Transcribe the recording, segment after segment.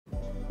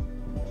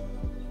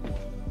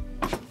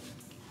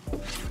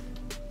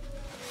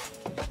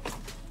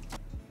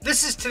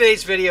This is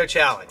today's video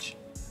challenge.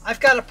 I've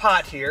got a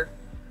pot here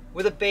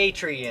with a bay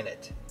tree in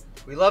it.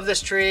 We love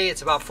this tree.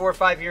 It's about 4 or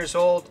 5 years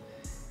old.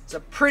 It's a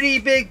pretty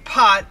big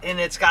pot and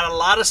it's got a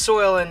lot of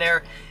soil in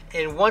there.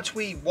 And once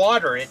we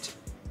water it,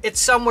 it's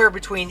somewhere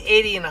between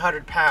 80 and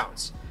 100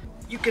 pounds.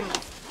 You can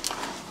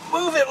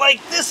move it like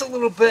this a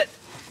little bit,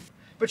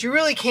 but you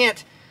really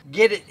can't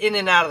get it in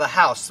and out of the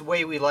house the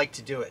way we like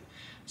to do it.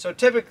 So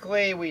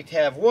typically we'd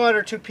have 1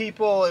 or 2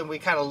 people and we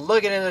kind of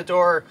lug it in the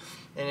door,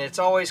 and it's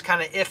always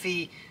kind of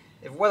iffy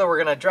whether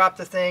we're going to drop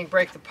the thing,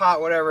 break the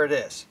pot, whatever it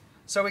is.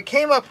 So we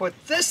came up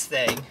with this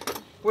thing,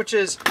 which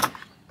is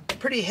a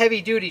pretty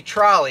heavy-duty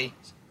trolley,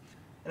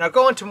 and I'll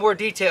go into more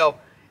detail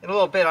in a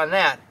little bit on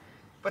that.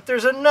 But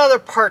there's another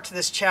part to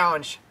this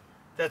challenge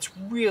that's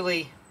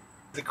really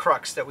the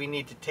crux that we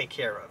need to take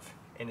care of,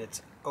 and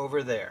it's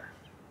over there.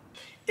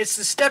 It's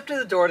the step to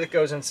the door that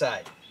goes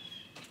inside.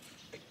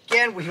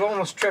 Again, we've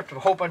almost tripped a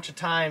whole bunch of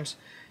times.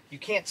 You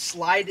can't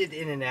slide it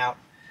in and out,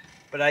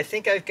 but I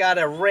think I've got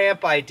a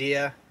ramp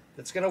idea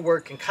that's going to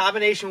work in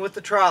combination with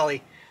the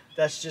trolley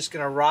that's just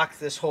going to rock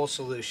this whole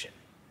solution.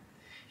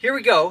 Here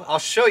we go. I'll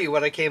show you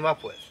what I came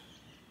up with.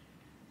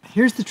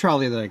 Here's the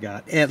trolley that I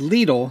got at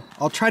Lidl.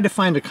 I'll try to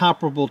find a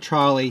comparable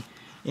trolley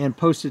and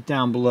post it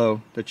down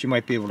below that you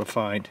might be able to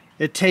find.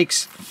 It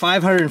takes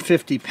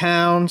 550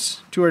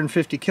 pounds,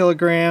 250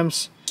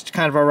 kilograms. It's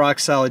kind of a rock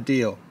solid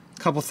deal. A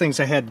couple things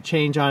I had to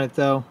change on it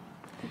though.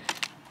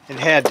 It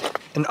had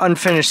an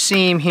unfinished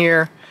seam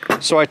here,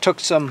 so I took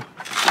some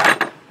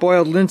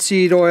boiled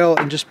linseed oil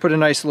and just put a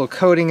nice little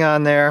coating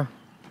on there.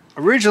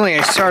 Originally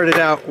I started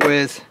out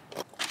with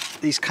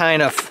these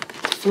kind of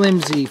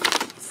flimsy,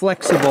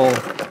 flexible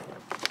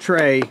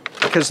tray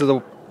because of the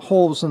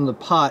holes in the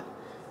pot.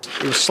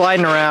 It was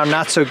sliding around,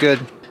 not so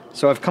good.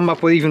 So I've come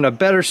up with even a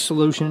better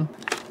solution.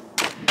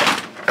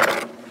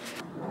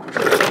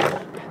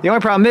 The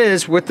only problem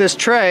is with this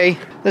tray,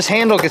 this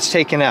handle gets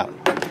taken out.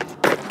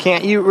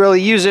 Can't you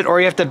really use it, or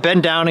you have to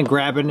bend down and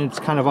grab it, and it's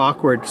kind of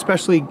awkward,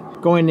 especially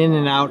going in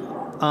and out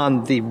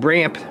on the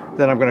ramp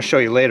that I'm going to show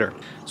you later.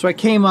 So I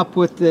came up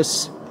with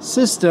this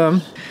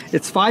system.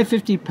 It's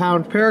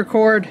 550-pound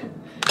paracord.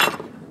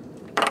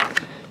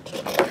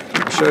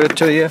 I'll show it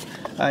to you.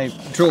 I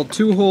drilled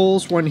 2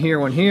 holes, one here,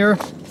 one here.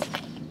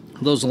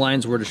 Those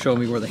lines were to show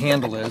me where the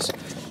handle is.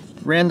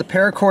 Ran the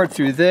paracord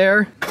through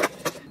there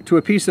to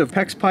a piece of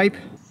PEX pipe,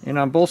 and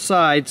on both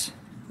sides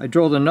I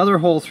drilled another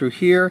hole through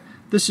here.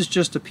 This is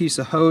just a piece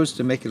of hose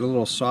to make it a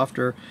little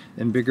softer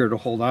and bigger to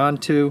hold on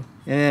to,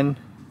 and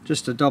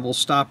just a double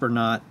stopper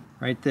knot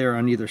right there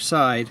on either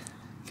side,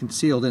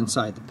 concealed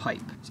inside the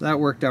pipe. So that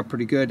worked out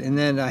pretty good. And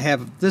then I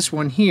have this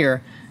one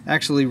here,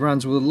 actually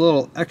runs with a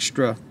little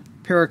extra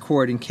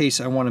paracord in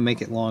case I want to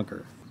make it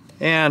longer.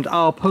 And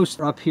I'll post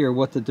up here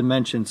what the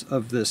dimensions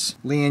of this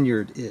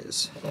lanyard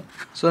is.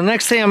 So the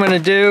next thing I'm going to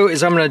do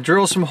is I'm going to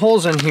drill some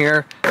holes in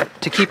here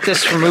to keep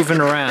this from moving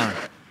around.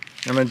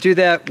 I'm going to do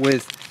that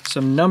with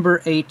some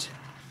number 8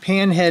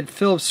 pan head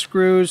Phillips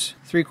screws,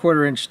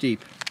 3/4 inch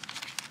deep.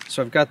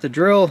 So I've got the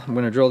drill. I'm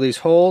going to drill these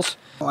holes.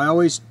 I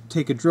always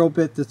take a drill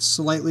bit that's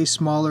slightly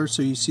smaller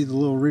so you see the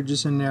little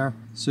ridges in there.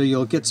 So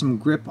you'll get some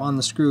grip on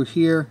the screw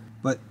here,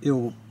 but it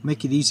will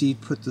make it easy to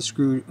put the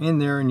screw in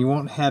there and you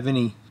won't have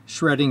any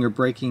shredding or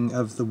breaking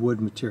of the wood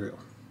material.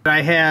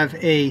 I have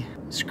a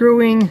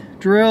screwing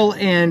drill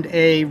and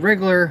a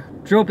regular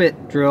drill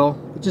bit drill.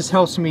 It just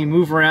helps me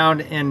move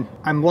around, and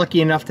I'm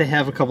lucky enough to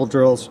have a couple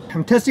drills.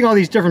 I'm testing all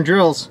these different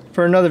drills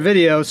for another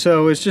video,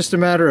 so it's just a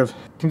matter of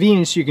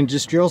convenience. You can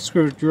just drill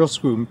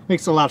screw.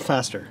 Makes it a lot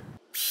faster.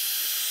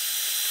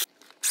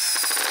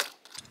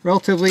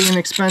 Relatively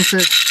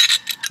inexpensive.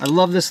 I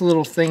love this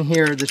little thing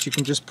here that you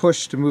can just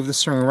push to move the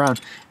string around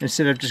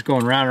instead of just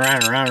going round,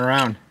 around, around,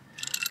 around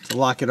to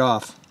lock it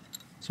off.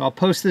 So I'll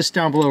post this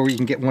down below where you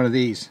can get one of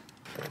these.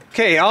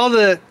 Okay, all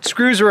the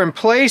screws are in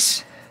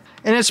place,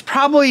 and it's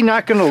probably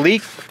not going to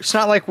leak. It's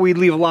not like we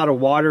leave a lot of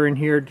water in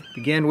here to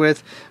begin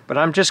with, but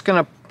I'm just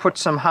going to put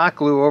some hot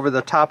glue over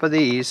the top of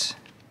these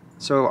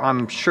so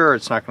I'm sure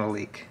it's not going to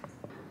leak.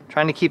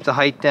 Trying to keep the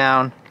height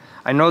down.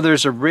 I know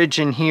there's a ridge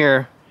in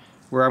here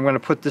where I'm going to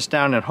put this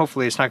down, and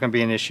hopefully it's not going to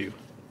be an issue.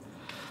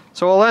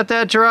 So we'll let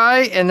that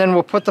dry, and then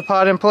we'll put the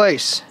pot in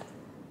place.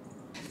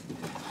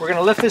 We're going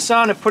to lift this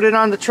on and put it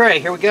on the tray.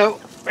 Here we go.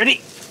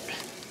 Ready?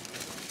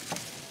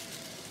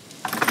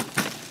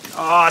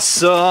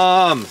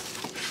 Awesome!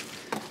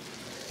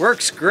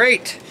 Works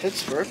great.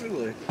 Fits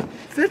perfectly.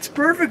 Fits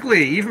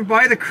perfectly, even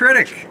by the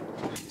critic.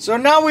 So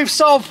now we've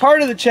solved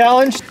part of the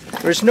challenge.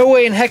 There's no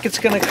way in heck it's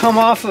going to come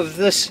off of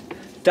this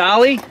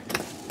dolly,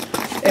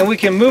 and we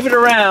can move it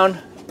around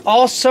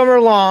all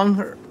summer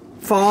long,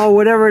 fall,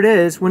 whatever it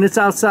is, when it's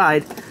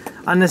outside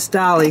on this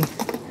dolly.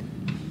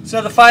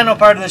 So the final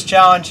part of this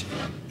challenge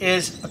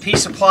is a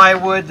piece of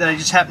plywood that I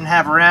just happen to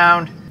have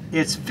around.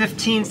 It's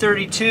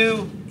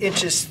 1532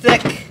 inches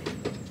thick,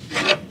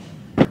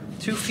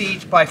 2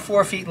 feet by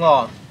 4 feet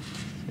long.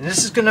 And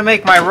this is going to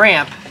make my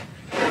ramp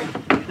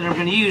that I'm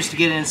going to use to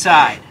get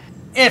inside,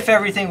 if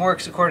everything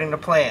works according to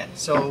plan.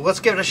 So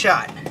let's give it a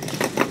shot.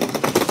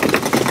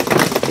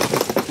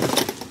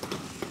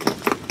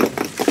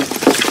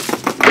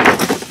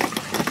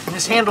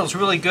 this handle is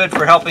really good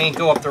for helping it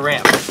go up the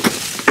ramp.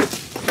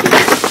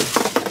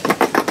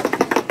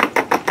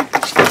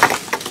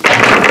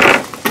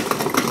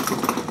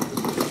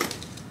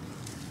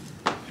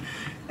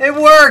 It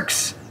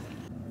works!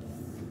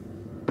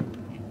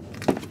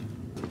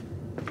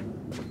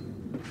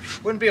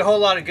 Wouldn't be a whole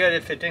lot of good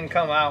if it didn't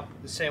come out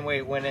the same way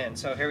it went in.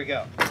 So here we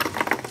go.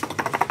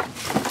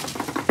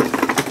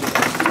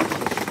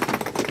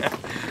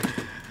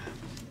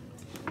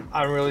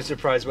 I'm really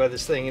surprised by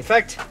this thing. In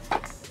fact,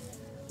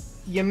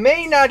 you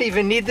may not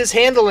even need this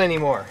handle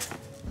anymore.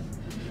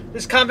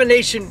 This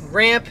combination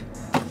ramp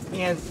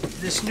and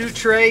this new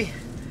tray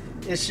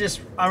is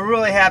just, I'm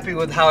really happy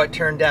with how it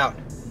turned out.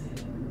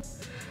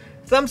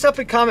 Thumbs up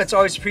and comments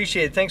always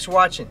appreciated. Thanks for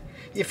watching.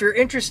 If you're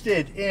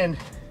interested in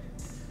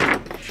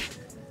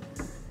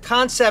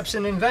concepts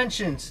and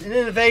inventions and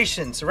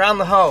innovations around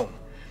the home,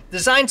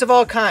 designs of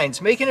all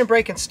kinds, making and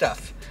breaking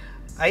stuff,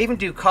 I even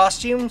do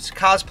costumes,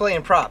 cosplay,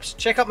 and props.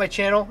 Check out my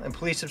channel and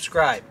please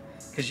subscribe,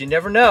 because you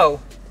never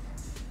know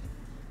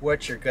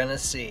what you're gonna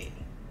see.